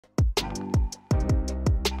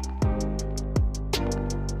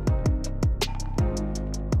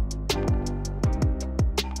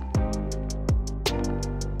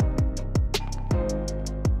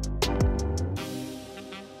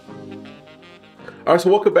All right, so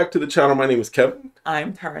welcome back to the channel. My name is Kevin.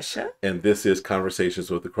 I'm Tarsha. And this is Conversations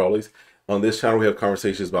with the Crawleys. On this channel, we have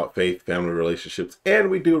conversations about faith, family relationships, and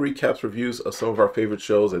we do recaps, reviews of some of our favorite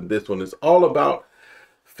shows. And this one is all about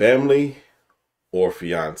family or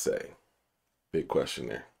fiancé. Big question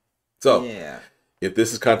there. So, if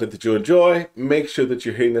this is content that you enjoy, make sure that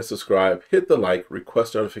you're hitting the subscribe, hit the like,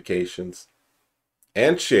 request notifications,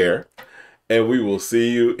 and share. And we will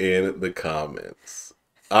see you in the comments.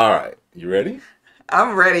 All right, you ready?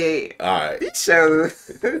 I'm ready. All right. These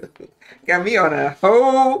shows got me on a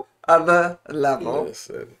whole other level.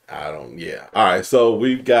 Listen, All right, so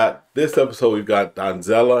we've got, this episode, we've got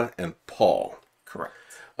Donzella and Paul. Correct.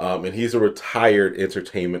 And he's a retired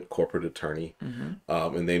entertainment corporate attorney.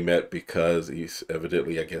 And they met because he's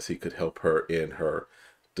evidently, I guess he could help her in her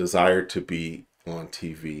desire to be on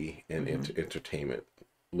TV and entertainment.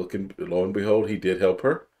 Lo and behold, he did help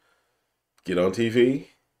her get on TV.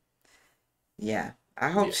 Yeah. I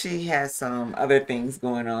hope she has some other things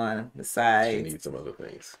going on besides. She needs some other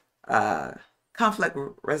things. Conflict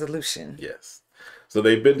resolution. Yes. So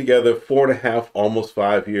they've been together 4.5, almost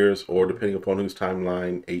 5 years, or depending upon whose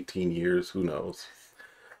timeline, 18 years. Who knows?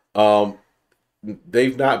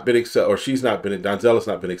 They've not been accepted, or she's not been. Donzella's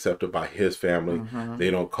not been accepted by his family. They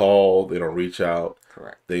don't call. They don't reach out.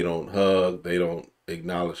 Correct. They don't hug. They don't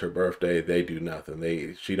acknowledge her birthday. They do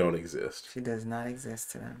nothing. She don't exist. She does not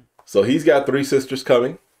exist to them. So he's got 3 sisters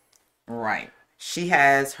coming. Right. She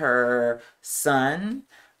has her son,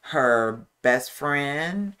 her best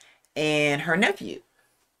friend, and her nephew.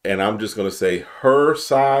 And I'm just going to say her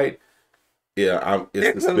side,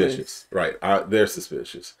 it's suspicious. Right. They're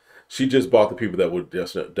suspicious. She just bought the people that would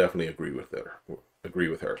just definitely agree with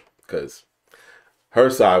her. Because her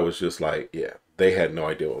side was just like, yeah, they had no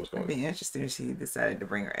idea what was going on. It'd be interesting if she decided to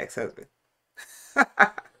bring her ex-husband.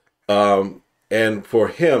 And for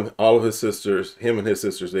him, all of his sisters, him and his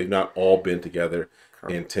sisters, they've not all been together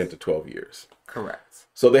in 10 to 12 years. Correct.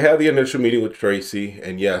 So they had the initial meeting with Tracy.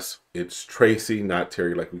 And yes, it's Tracy, not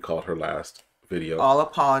Terry, like we called her last video. All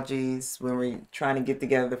apologies when we're trying to get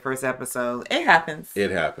together the first episode. It happens.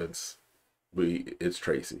 It happens. It's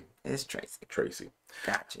Tracy. It's Tracy. Tracy.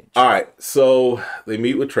 Gotcha. All right. So they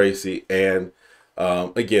meet with Tracy. And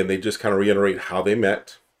again, they just kind of reiterate how they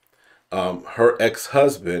met. Her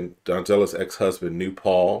ex-husband, Donzella's ex-husband, knew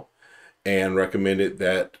Paul and recommended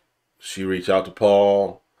that she reach out to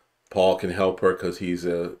Paul. Paul can help her because he's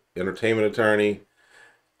an entertainment attorney.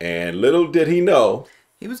 And little did he know,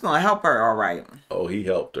 he was going to help her, all right. Oh, he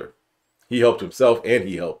helped her. He helped himself and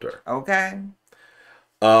he helped her. Okay.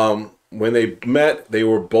 When they met, they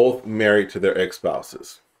were both married to their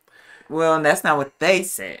ex-spouses. Well, that's not what they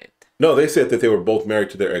said. No, they said that they were both married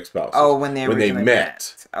to their ex-spouses. Oh, when they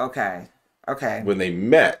met. Okay. Okay. When they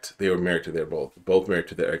met, they were married to both married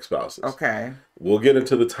to their ex-spouses. Okay. We'll get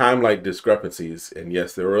into the timeline discrepancies, and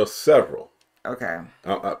yes, there were several. Okay.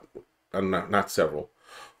 Not several.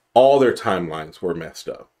 All their timelines were messed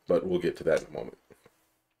up, but we'll get to that in a moment.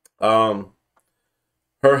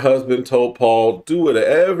 Her husband told Paul, do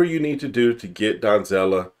whatever you need to do to get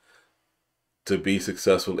Donzella to be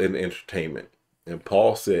successful in entertainment. And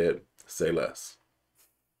Paul said, say less.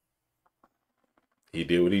 He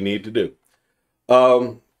did what he needed to do.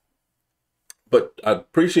 But I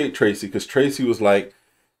appreciate Tracy because Tracy was like,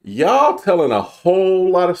 y'all telling a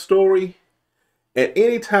whole lot of story. And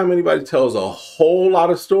anytime anybody tells a whole lot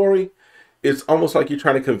of story, it's almost like you're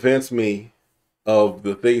trying to convince me of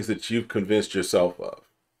the things that you've convinced yourself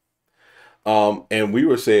of. And we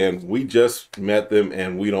were saying we just met them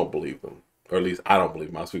and we don't believe them. Or at least I don't believe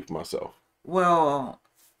them. I'll speak for myself. Well,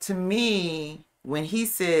 to me, when he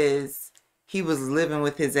says he was living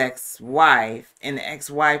with his ex-wife and the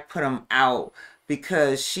ex-wife put him out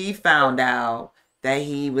because she found out that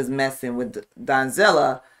he was messing with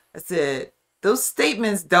Donzella, I said, those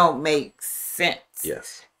statements don't make sense.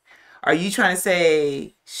 Yes. Are you trying to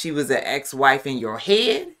say she was an ex-wife in your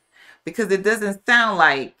head? Because it doesn't sound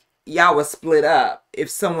like y'all were split up. If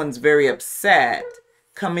someone's very upset,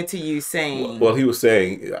 coming to you saying... Well, he was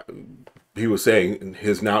saying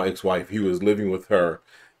his now ex-wife, he was living with her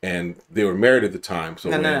and they were married at the time. So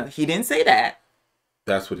no, he didn't say that.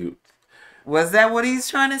 That's what he... Was that what he's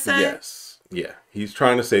trying to say? Yes. Yeah. He's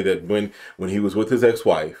trying to say that when he was with his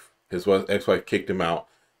ex-wife kicked him out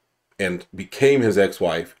and became his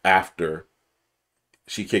ex-wife after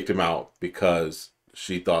she kicked him out because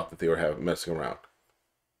she thought that they were messing around.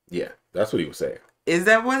 Yeah, that's what he was saying. Is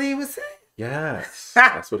that what he was saying? Yes,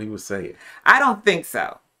 that's what he was saying. I don't think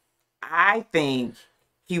so. I think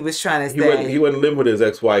he was trying to say... He wouldn't live with his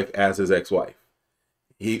ex-wife as his ex-wife.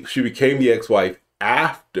 She became the ex-wife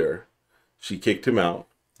after she kicked him out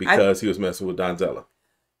because he was messing with Donzella.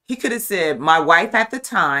 He could have said, my wife at the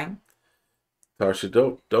time.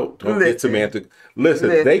 Tarsha, don't get semantic. Listen,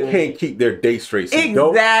 they can't keep their date straight. So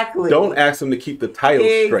Exactly. Don't ask them to keep the title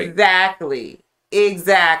straight. Exactly.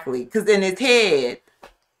 Because in his head,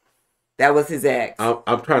 that was his ex.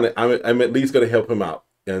 I'm at least going to help him out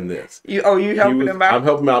in this. You helping him out? I'm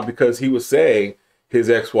helping him out because he was saying his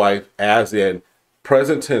ex-wife, as in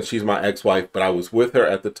present tense, she's my ex-wife, but I was with her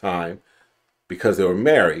at the time because they were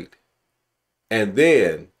married. And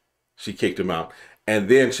then she kicked him out. And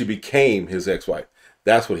then she became his ex-wife.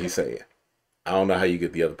 That's what he's saying. I don't know how you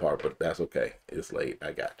get the other part, but that's okay. It's late.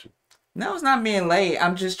 I got you. No, it's not being late.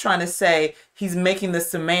 I'm just trying to say he's making the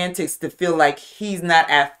semantics to feel like he's not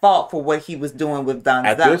at fault for what he was doing with Donzella.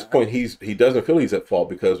 At this point, he doesn't feel he's at fault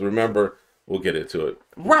because remember, we'll get into it.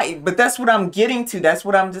 Right, but that's what I'm getting to. That's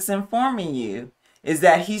what I'm just informing you, is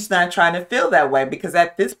that he's not trying to feel that way because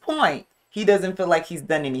at this point, he doesn't feel like he's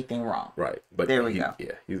done anything wrong. Right, but there we go.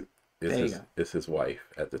 Yeah, it's his wife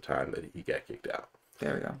at the time that he got kicked out.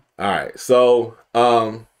 There we go. All right, so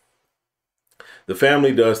the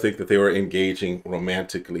family does think that they were engaging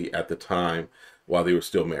romantically at the time while they were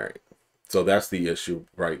still married. So that's the issue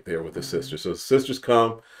right there with the sisters. So the sisters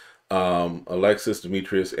come, Alexis,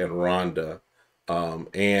 Demetrius, and Rhonda.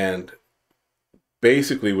 And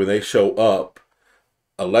basically when they show up,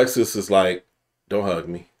 Alexis is like, don't hug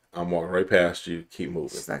me. I'm walking right past you. Keep moving.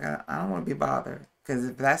 She's like, I don't want to be bothered. Because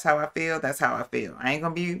if that's how I feel, that's how I feel. I ain't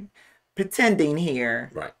going to be pretending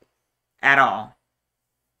here. Right. At all.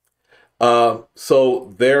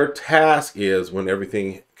 So their task is when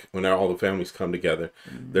all the families come together,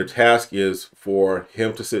 their task is for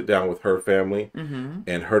him to sit down with her family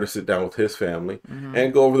and her to sit down with his family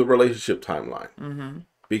and go over the relationship timeline.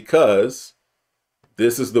 Because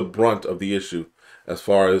this is the brunt of the issue as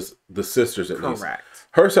far as the sisters at least. Correct.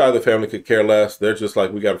 Her side of the family could care less. They're just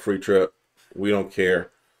like, we got a free trip. We don't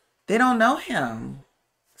care. They don't know him.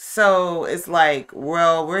 So it's like,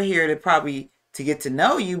 well, we're here to get to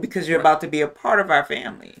know you because you're about to be a part of our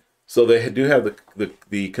family. So they do have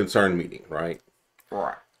the concern meeting, right?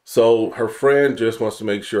 Right. So her friend just wants to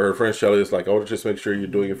make sure, her friend Shelly is like, I want to just make sure you're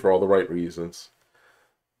doing it for all the right reasons.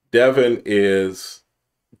 Devin's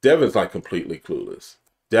like completely clueless.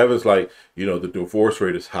 Devin's like, the divorce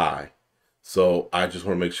rate is high. So I just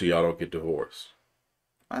want to make sure y'all don't get divorced.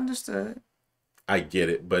 Understood. I get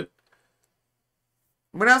it, but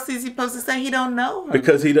what else is he supposed to say? He don't know her.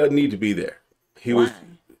 Because he doesn't need to be there.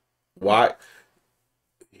 Why?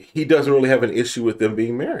 He doesn't really have an issue with them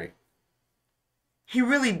being married. He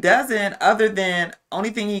really doesn't, other than only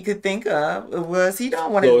thing he could think of was he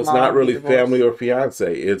don't want his mom to be divorced. So it's not really family or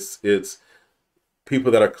fiance. It's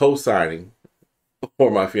people that are co-signing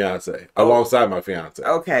for my fiance, alongside my fiance.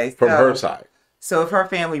 Okay. From her side. So if her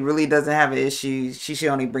family really doesn't have an issue, she should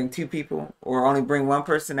only bring 2 people or only bring one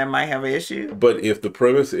person that might have an issue? But if the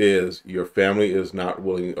premise is your family is not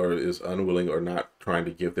willing or is unwilling or not trying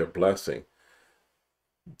to give their blessing,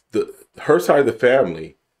 her side of the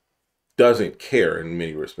family doesn't care in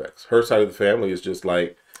many respects. Her side of the family is just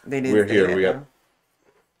like, we're here.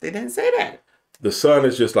 They didn't say that. The son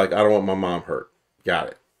is just like, I don't want my mom hurt. Got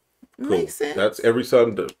it. Cool. Makes sense. That's every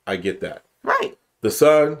son. I get that. Right. The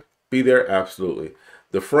son, be there, absolutely.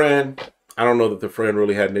 The friend, I don't know that the friend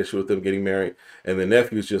really had an issue with them getting married. And the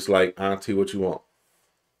nephew's just like, Auntie, what you want?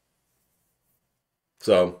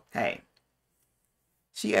 So. Hey.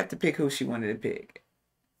 She had to pick who she wanted to pick.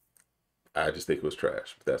 I just think it was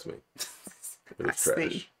trash. But that's me. It was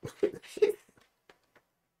trash.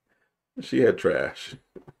 She had trash.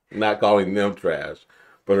 Not calling them trash,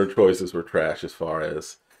 but her choices were trash as far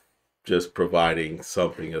as just providing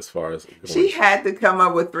something as far as... She had to come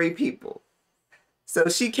up with 3 people. So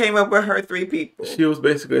she came up with her 3 people. She was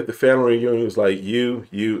basically at the family reunion. It was like,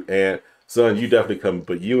 you, and son, you definitely come.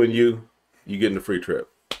 But you and you getting a free trip.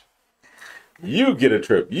 You get a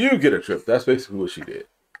trip. You get a trip. That's basically what she did.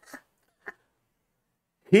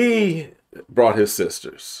 He brought his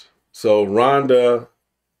sisters. So Rhonda,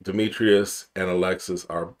 Demetrius, and Alexis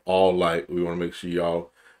are all like, we want to make sure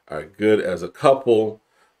y'all are good as a couple.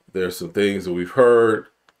 There's some things that we've heard.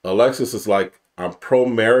 Alexis is like, I'm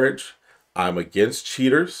pro-marriage. I'm against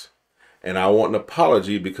cheaters. And I want an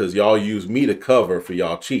apology because y'all use me to cover for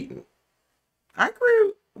y'all cheating. I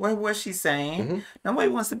agree with what she's saying. Nobody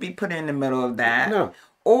wants to be put in the middle of that. No.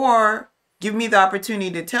 Or give me the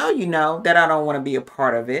opportunity to tell you that I don't want to be a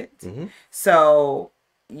part of it. So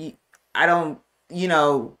I don't,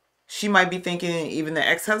 she might be thinking, even the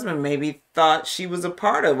ex-husband maybe thought she was a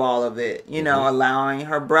part of all of it, allowing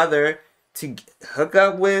her brother to hook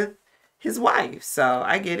up with his wife. So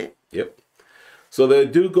I get it. Yep. So they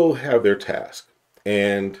do go have their task.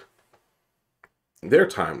 and their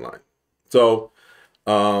timeline. So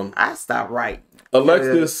I stopped writing.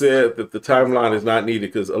 Alexis said that the timeline is not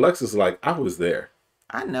needed because Alexis is like, I was there.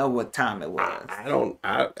 I know what time it was.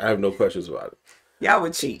 I have no questions about it. Y'all were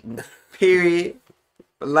cheating. Period.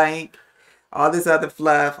 Blank. All this other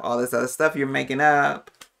fluff, all this other stuff you're making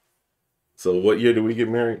up. So what year did we get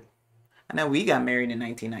married? I know we got married in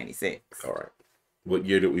 1996. All right. What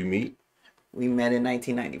year did we meet? We met in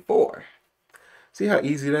 1994. See how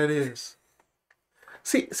easy that is?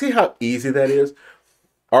 See how easy that is?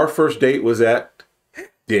 Our first date was at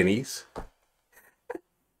Denny's.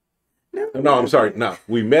 No, I'm sorry. No,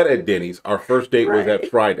 we met at Denny's. Our first date was at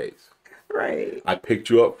Fridays. Right. I picked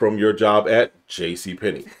you up from your job at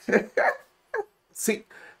JCPenney. See,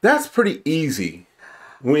 that's pretty easy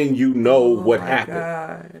when you know what happened.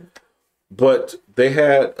 God. But they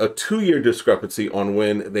had a 2-year discrepancy on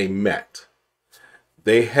when they met.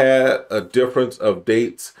 They had a difference of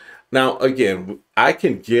dates. Now, again, I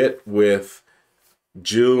can get with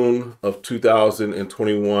June of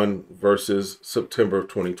 2021 versus September of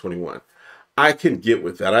 2021. I can get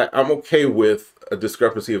with that. I'm okay with a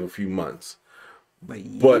discrepancy of a few months.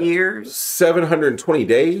 But years? 720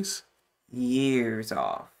 days? Years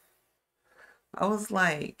off. I was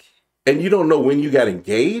like... And you don't know when you got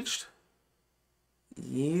engaged?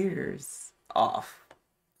 Years off.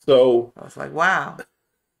 So... I was like, wow.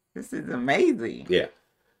 This is amazing. Yeah.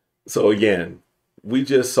 So again, we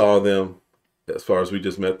just saw them, as far as we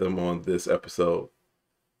just met them on this episode.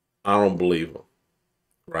 I don't believe them.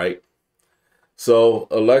 Right? So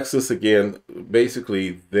Alexis, again,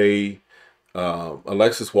 basically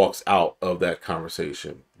Alexis walks out of that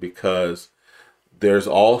conversation because there's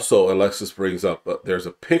also, Alexis brings up, there's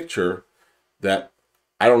a picture that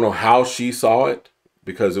I don't know how she saw it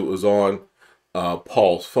because it was on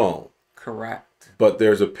Paul's phone. Correct. But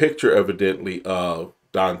there's a picture evidently of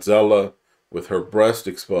Donzella with her breast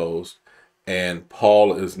exposed and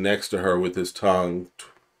Paul is next to her with his tongue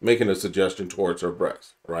making a suggestion towards her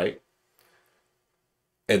breast, right?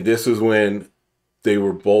 And this is when they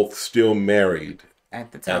were both still married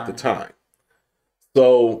at the time.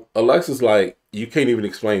 So Alexa's like, you can't even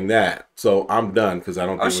explain that. So I'm done because I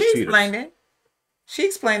don't think she explained it. She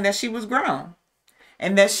explained that she was grown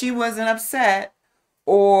and that she wasn't upset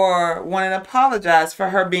or wanted to apologize for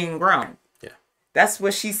her being grown. Yeah. That's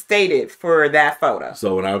what she stated for that photo.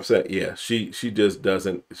 So when I'm upset, yeah, she just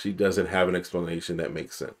doesn't have an explanation that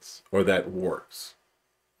makes sense or that works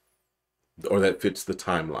or that fits the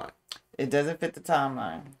timeline. It doesn't fit the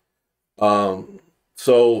timeline.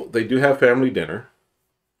 So they do have family dinner.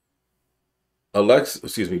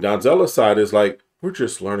 Donzella's side is like, we're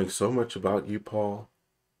just learning so much about you, Paul.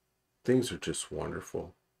 Things are just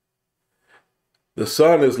wonderful. The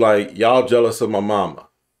son is like, y'all jealous of my mama.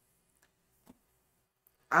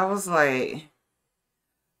 I was like,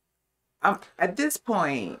 at this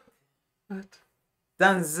point, what?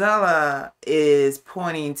 Donzella is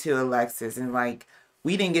pointing to Alexis and like,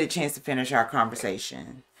 we didn't get a chance to finish our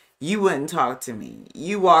conversation. You wouldn't talk to me.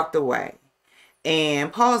 You walked away.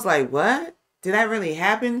 And Paul's like, what? Did that really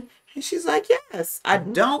happen? And she's like, yes, I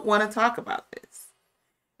don't want to talk about this.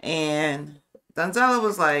 And Donzella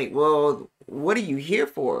was like, well, what are you here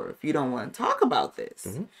for if you don't want to talk about this?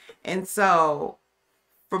 Mm-hmm. And so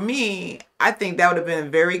for me, I think that would have been a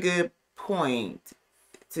very good point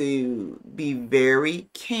to be very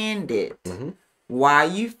candid. Mm-hmm. Why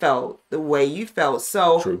you felt the way you felt.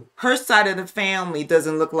 So True. Her side of the family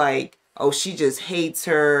doesn't look like, oh, she just hates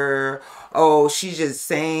her. Oh, she's just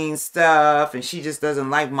saying stuff and she just doesn't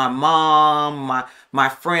like my mom, my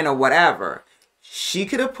friend or whatever. She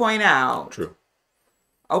could have pointed out, True.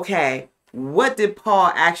 Okay, what did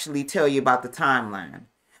Paul actually tell you about the timeline?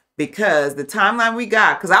 Because the timeline we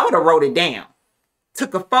got, because I would have wrote it down,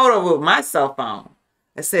 took a photo with my cell phone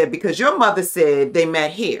and said, because your mother said they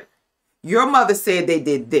met here. Your mother said they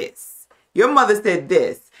did this. Your mother said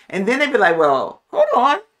this. And then they'd be like, well, hold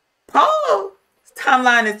on. Paul's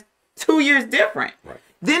timeline is 2 years different. Right.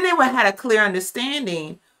 Then they would have had a clear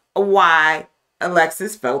understanding of why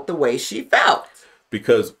Alexis felt the way she felt.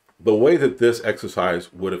 Because the way that this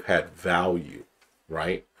exercise would have had value,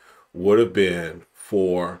 right, would have been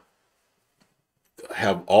for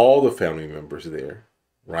have all the family members there,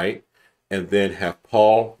 right? And then have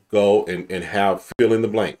Paul go and have fill in the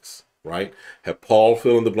blanks. Right? Have Paul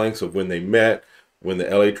fill in the blanks of when they met, when the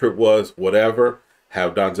LA trip was, whatever.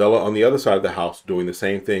 Have Donzella on the other side of the house doing the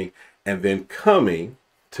same thing and then coming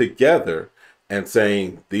together and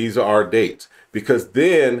saying, these are our dates. Because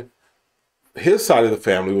then his side of the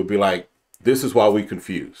family would be like, this is why we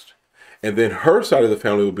confused. And then her side of the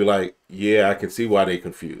family would be like, yeah, I can see why they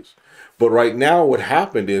confused. But right now what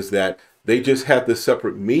happened is that they just had this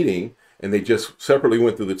separate meeting and they just separately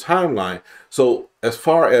went through the timeline. So as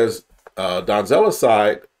far as Donzella's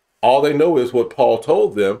side, all they know is what Paul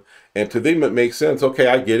told them. And to them, it makes sense. Okay,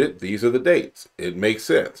 I get it. These are the dates. It makes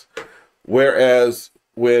sense. Whereas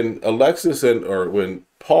when when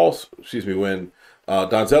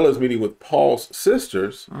Donzella is meeting with Paul's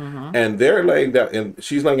sisters, and they're laying down, and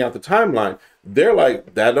she's laying out the timeline, they're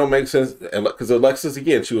like, that don't make sense. Because Alexis,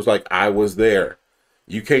 again, she was like, I was there.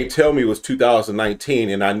 You can't tell me it was 2019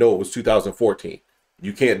 and I know it was 2014.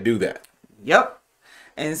 You can't do that. Yep.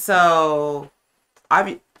 And so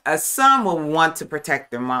a son will want to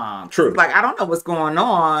protect their mom. True. Like, I don't know what's going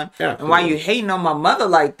on and why you hating on my mother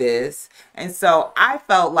like this. And so I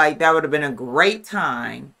felt like that would have been a great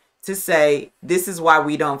time to say, this is why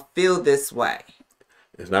we don't feel this way.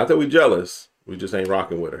 It's not that we jealous. We just ain't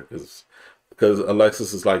rocking with her. Because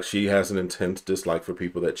Alexis is like, she has an intense dislike for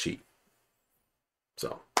people that cheat.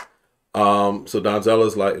 So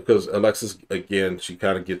Donzella's like, because Alexis, again, she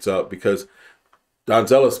kind of gets up because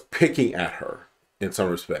Donzella's picking at her in some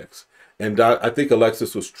respects. And I think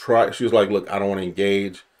Alexis she was like, look, I don't want to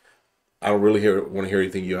engage. I don't really want to hear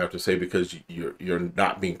anything you have to say because you're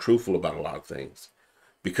not being truthful about a lot of things.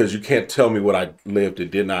 Because you can't tell me what I lived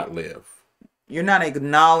and did not live. You're not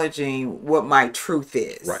acknowledging what my truth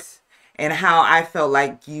is. Right. And how I felt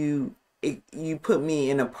like you put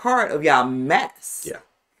me in a part of y'all mess. Yeah.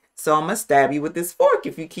 So I'm going to stab you with this fork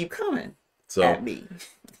if you keep coming at me.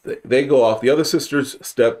 They go off. The other sisters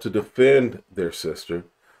step to defend their sister.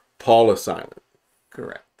 Paul is silent.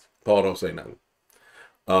 Correct. Paul don't say nothing.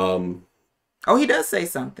 He does say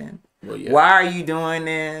something. Well, yeah. Why are you doing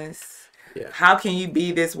this? Yeah. How can you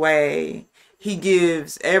be this way? He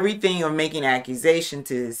gives everything of making accusation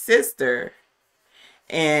to his sister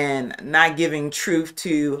and not giving truth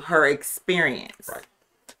to her experience. Right.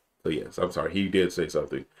 So yes, I'm sorry. He did say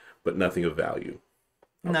something, but nothing of value.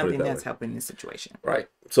 Nothing that's helping the situation. Right.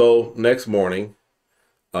 So next morning,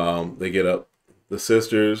 they get up. The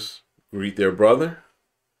sisters greet their brother,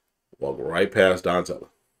 walk right past Donzella.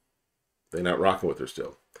 They're not rocking with her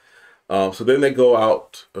still. So then they go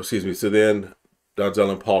out. So then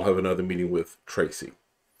Donzella and Paul have another meeting with Tracy,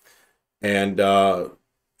 and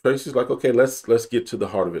Tracy's like, okay, let's get to the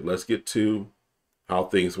heart of it. Let's get to how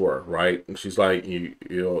things were, right? And she's like,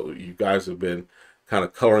 you guys have been kind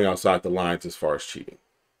of coloring outside the lines as far as cheating.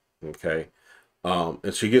 Okay.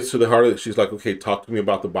 And she gets to the heart of it. She's like, okay, talk to me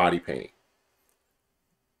about the body painting.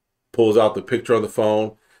 Pulls out the picture on the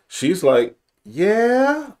phone. She's like,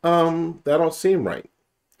 yeah, that don't seem right.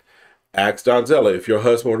 Ask Donzella, if your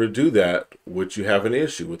husband were to do that, would you have an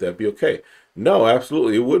issue? Would that be okay? No,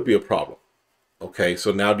 absolutely. It would be a problem. Okay.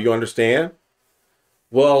 So now do you understand?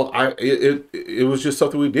 Well, it was just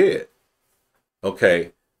something we did.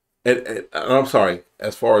 Okay. And I'm sorry,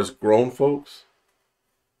 as far as grown folks,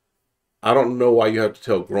 I don't know why you have to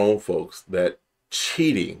tell grown folks that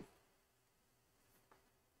cheating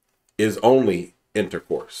is only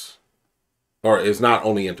intercourse, or is not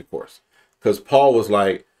only intercourse. Because Paul was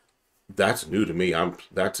like, that's new to me.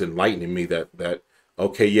 That's enlightening me that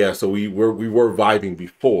okay, yeah, so we were vibing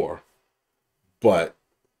before, but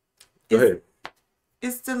go ahead.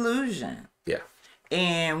 It's delusion. Yeah.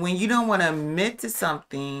 And when you don't want to admit to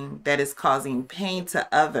something that is causing pain to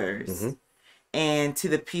others and to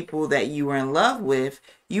the people that you were in love with,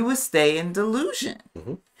 you would stay in delusion.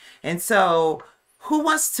 And so who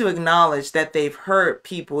wants to acknowledge that they've hurt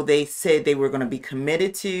people they said they were going to be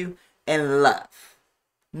committed to and love?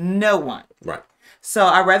 No one. Right. So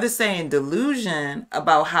I'd rather stay in delusion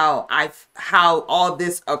about how all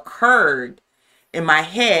this occurred in my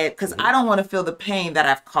head, because I don't want to feel the pain that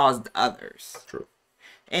I've caused others. True.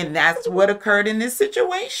 And that's what occurred in this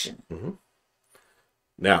situation.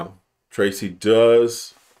 Now, Tracy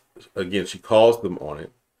does, again, she calls them on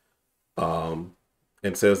it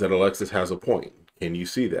and says that Alexis has a point. Can you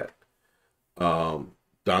see that?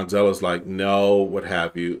 Donzella's like, no, what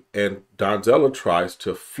have you. And Donzella tries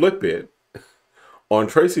to flip it on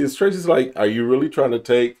Tracy. And Tracy's like, are you really trying to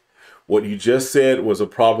take what you just said was a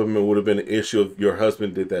problem and would have been an issue if your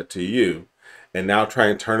husband did that to you, and now try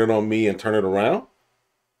and turn it on me and turn it around?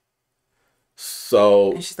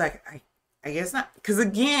 So, and she's like, I guess not. Because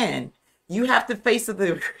again, you have to face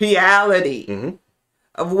the reality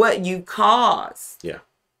of what you caused. Yeah.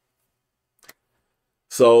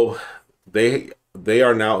 So they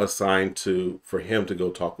are now assigned for him to go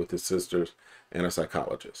talk with his sisters and a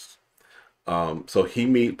psychologist. So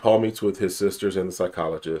Paul meets with his sisters and the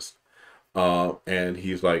psychologist. And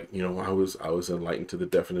he's like, I was enlightened to the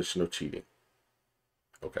definition of cheating.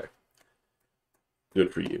 Okay.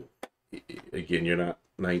 Good for you. again, you're not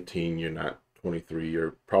 19, you're not 23,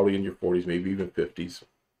 you're probably in your 40s, maybe even 50s,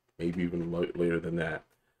 maybe even later than that.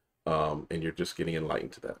 And you're just getting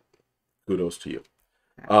enlightened to that. Kudos to you.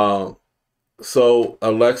 So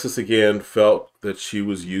Alexis again felt that she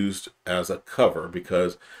was used as a cover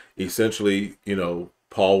because essentially,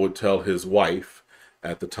 Paul would tell his wife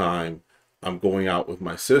at the time, I'm going out with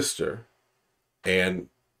my sister. And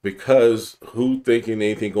because who thinking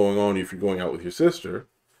anything going on if you're going out with your sister,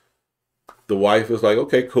 the wife is like,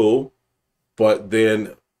 okay, cool. But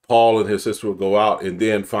then Paul and his sister will go out and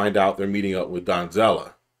then find out they're meeting up with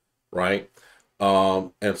Donzella, right?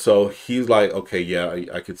 And so he's like, okay, yeah,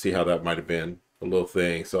 I could see how that might have been a little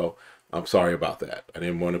thing. So I'm sorry about that. I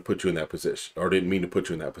didn't want to put you in that position, or didn't mean to put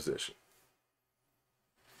you in that position.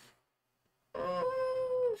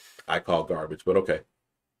 I call garbage, but okay.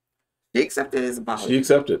 She accepted his apology. She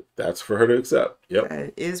accepted. That's for her to accept. Yep.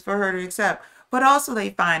 That is for her to accept. But also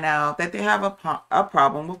they find out that they have a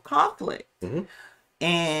problem with conflict. Mm-hmm.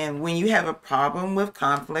 And when you have a problem with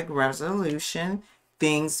conflict resolution,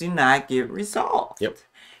 things do not get resolved. Yep.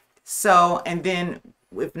 So, and then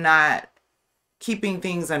with not keeping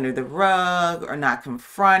things under the rug or not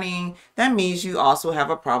confronting, that means you also have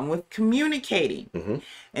a problem with communicating. Mm-hmm.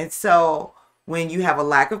 And so when you have a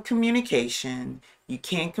lack of communication, you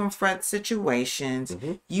can't confront situations,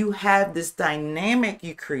 Mm-hmm. you have this dynamic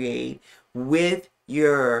you create with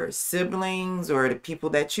your siblings or the people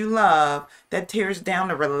that you love that tears down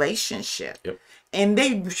the relationship. Yep. And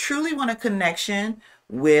they truly want a connection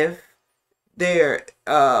with their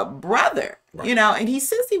brother, Right. and he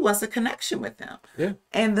says he wants a connection with them. Yeah.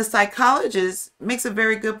 And the psychologist makes a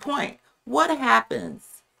very good point. What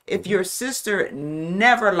happens if your sister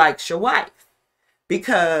never likes your wife?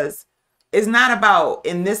 Because it's not about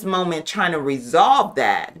in this moment trying to resolve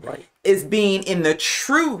that. Right. It's being in the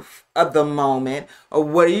truth of the moment of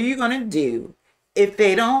what are you going to do if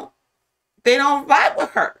they don't vibe with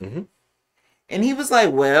her. Mm-hmm. And he was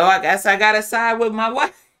like, well, I guess I got to side with my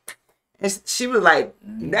wife. And she was like,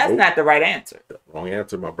 that's not the right answer. Wrong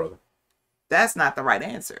answer, my brother. That's not the right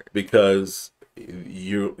answer. Because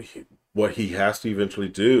what he has to eventually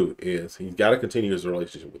do is he's got to continue his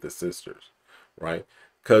relationship with his sisters, right?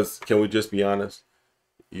 Because can we just be honest?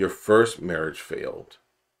 Your first marriage failed.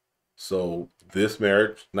 So this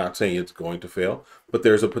marriage, not saying it's going to fail, but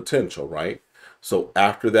there's a potential, right? So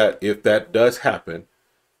after that, if that does happen,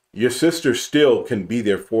 your sister still can be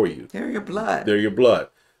there for you. They're your blood. They're your blood.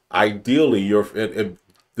 Ideally,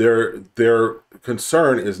 their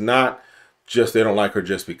concern is not just they don't like her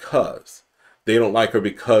just because. They don't like her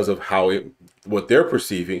because of what they're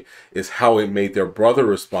perceiving is how it made their brother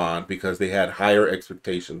respond because they had higher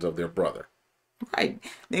expectations of their brother. Right.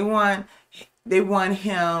 They want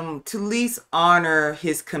him to at least honor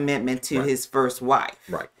his commitment to his first wife.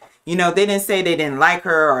 Right. They didn't say they didn't like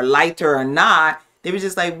her or liked her or not. They were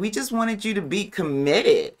just like, we just wanted you to be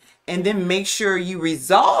committed and then make sure you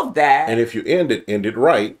resolve that. And if you end it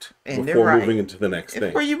right before moving into the next thing.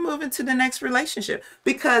 Before you move into the next relationship.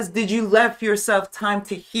 Because did you left yourself time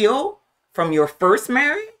to heal from your first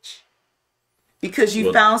marriage? Because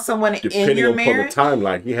you found someone in your marriage? Depending on the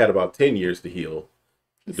timeline, he had about 10 years to heal.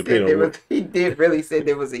 He did really say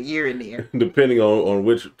there was a year in there. Depending on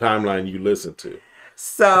which timeline you listen to.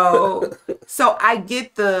 So I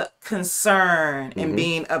get the concern and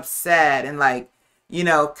being upset and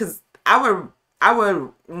because I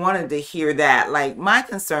would wanted to hear that. Like, my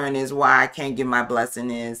concern is why I can't get my blessing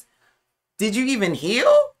is, did you even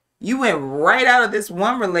heal? You went right out of this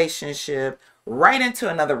one relationship, right into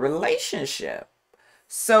another relationship.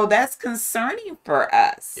 So that's concerning for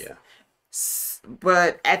us. Yeah.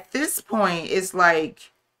 But at this point, it's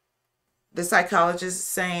like the psychologist is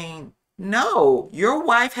saying, no, your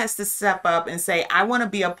wife has to step up and say, I want to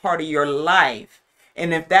be a part of your life.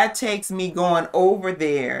 And if that takes me going over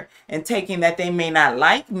there and taking that they may not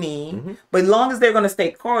like me, but as long as they're going to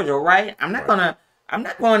stay cordial, right? I'm not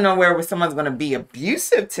going nowhere where someone's going to be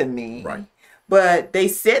abusive to me. Right. But they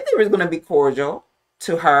said they was going to be cordial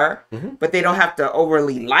to her, but they don't have to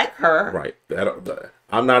overly like her. Right.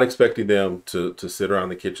 I'm not expecting them to sit around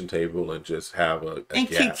the kitchen table and just have a and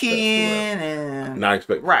kikiing and not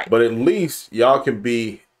expect. Right. But at least y'all can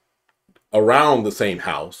be around the same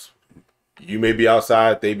house. You may be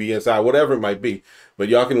outside, they be inside, whatever it might be. But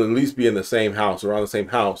y'all can at least be in the same house, around the same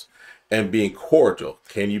house, and being cordial.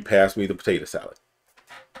 Can you pass me the potato salad?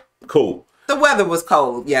 Cool. The weather was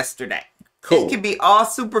cold yesterday. Cool. It could be all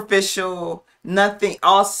superficial, nothing,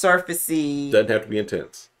 all surfacey. Doesn't have to be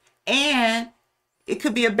intense. And it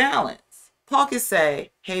could be a balance. Paul could say,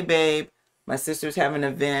 hey, babe, my sister's having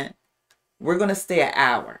an event. We're going to stay an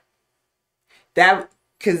hour. That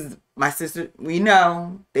because my sister, we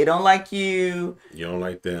know they don't like you. You don't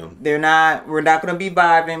like them. We're not going to be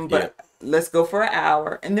vibing, but let's go for an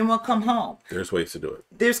hour and then we'll come home. There's ways to do it.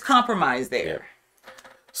 There's compromise there. Yeah.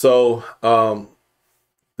 So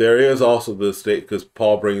there is also the state, because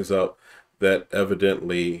Paul brings up that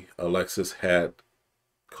evidently Alexis had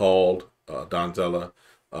called Donzella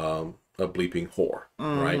a bleeping whore,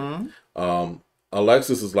 right?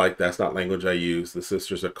 Alexis is like, that's not language I use. The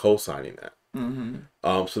sisters are co-signing that.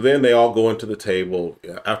 So then they all go into the table.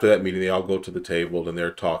 After that meeting, they all go to the table and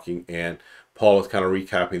they're talking. And Paul is kind of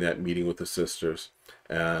recapping that meeting with the sisters,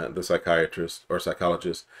 the psychiatrist or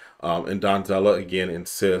psychologist. And Donzella again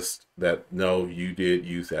insists that, no, you did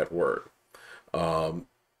use that word.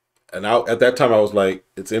 And at that time, I was like,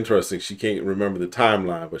 it's interesting. She can't remember the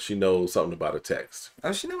timeline, but she knows something about a text.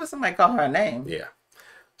 Oh, she knew when somebody called her name. Yeah.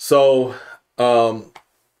 So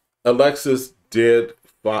Alexis did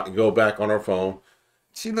go back on her phone.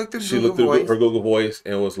 She looked through her Google Voice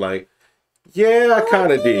and was like, yeah, I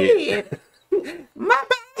kind of did. My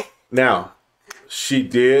bad. Now, she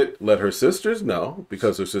did let her sisters know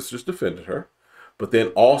because her sisters defended her. But then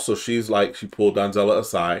also she pulled Donzella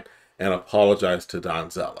aside and apologized to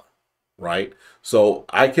Donzella. Right? So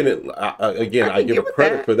I give her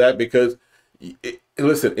credit for that because,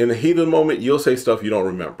 listen, in the heat of the moment, you'll say stuff you don't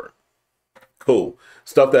remember. Cool.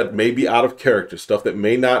 Stuff that may be out of character, stuff that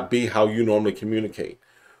may not be how you normally communicate.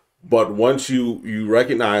 But once you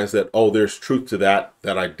recognize that, oh, there's truth to that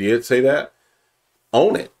I did say that,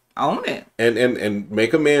 own it. Own it. And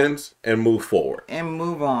make amends and move forward. And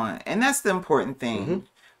move on. And that's the important thing.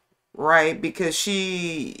 Right? Because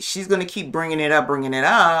she's going to keep bringing it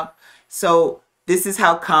up. So this is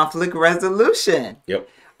how conflict resolution. Yep.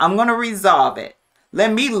 I'm going to resolve it.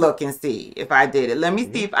 Let me look and see if I did it. Let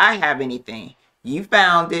me see if I have anything. You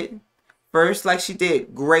found it. First, like she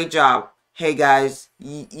did. Great job. Hey, guys,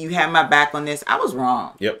 you had my back on this. I was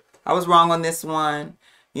wrong. Yep. I was wrong on this one,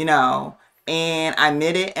 and I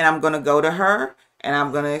admit it. And I'm going to go to her and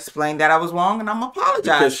I'm going to explain that I was wrong and I'm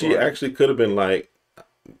apologize. Because she actually could have been like,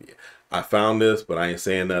 I found this, but I ain't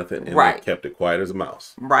saying nothing. And they kept it quiet as a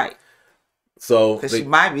mouse. Right. So because she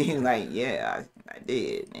might be like, yeah, I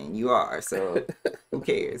did, and you are, so who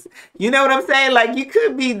cares? You know what I'm saying? Like, you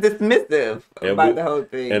could be dismissive about the whole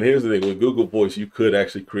thing. And here's the thing, with Google Voice, you could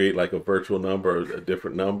actually create like a virtual number or a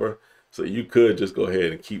different number. So you could just go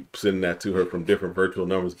ahead and keep sending that to her from different virtual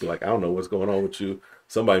numbers. Be like, I don't know what's going on with you.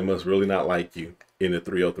 Somebody must really not like you in the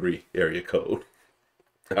 303 area code.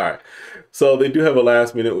 All right. So they do have a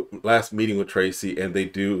last meeting with Tracy, and they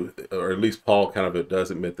do, or at least Paul kind of does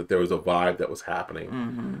admit that there was a vibe that was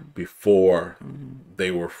happening before they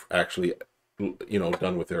were actually,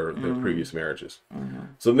 done with their previous marriages.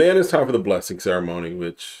 So then it's time for the blessing ceremony,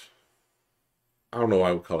 which I don't know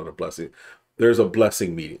why we call it a blessing. There's a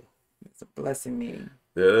blessing meeting. It's a blessing meeting.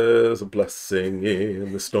 There's a blessing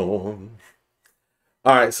in the storm.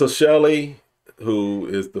 All right. So Shelley, who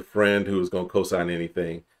is the friend who is going to co-sign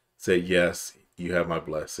anything, said, yes, you have my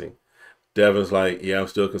blessing. Devin's like, yeah, I'm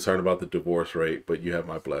still concerned about the divorce rate, but you have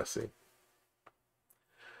my blessing.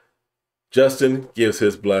 Justin gives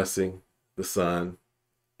his blessing, the son,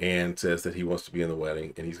 and says that he wants to be in the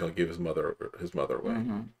wedding, and he's going to give his mother away.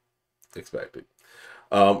 Expected.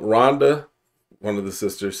 Rhonda, one of the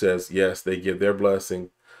sisters, says, yes, they give their blessing.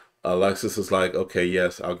 Alexis is like, okay,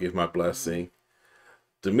 yes, I'll give my blessing.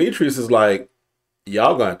 Demetrius is like,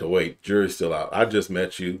 y'all gonna have to wait. Jury's still out. I just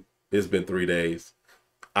met you. It's been 3 days.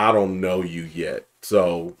 I don't know you yet.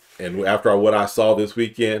 So, and after what I saw this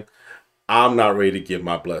weekend, I'm not ready to give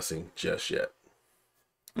my blessing just yet.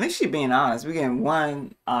 At least she's being honest. We're getting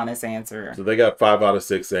one honest answer. So they got 5 out of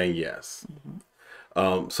 6 saying yes.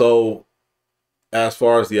 So as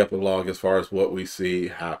far as the epilogue, as far as what we see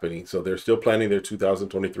happening, so they're still planning their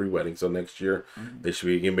 2023 wedding. So next year they should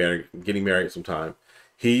be getting married sometime.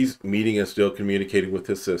 He's meeting and still communicating with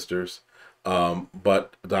his sisters.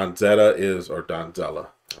 But Donzella.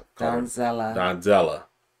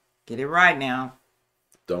 Get it right now.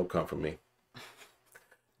 Don't come for me.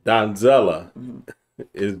 Donzella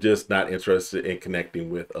is just not interested in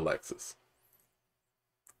connecting with Alexis.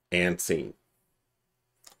 And scene.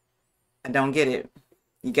 I don't get it.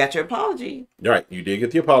 You got your apology. Right. You did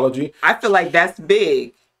get the apology. I feel like that's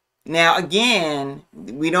big. Now, again,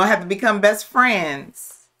 we don't have to become best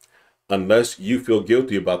friends. Unless you feel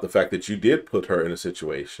guilty about the fact that you did put her in a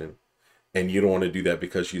situation and you don't want to do that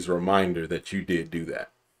because she's a reminder that you did do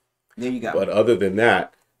that. There you go. But other than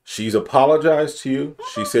that, she's apologized to you.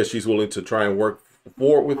 She says she's willing to try and work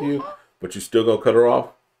forward with you, but you still gonna cut her off?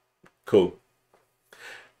 Cool.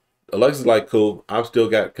 Alexis is like, cool, I've still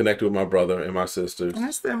got connected with my brother and my sisters. And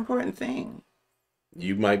that's the important thing.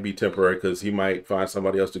 You might be temporary because he might find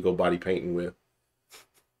somebody else to go body painting with.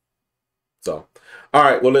 So, all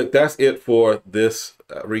right. Well, look, that's it for this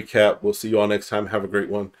recap. We'll see you all next time. Have a great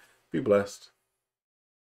one. Be blessed.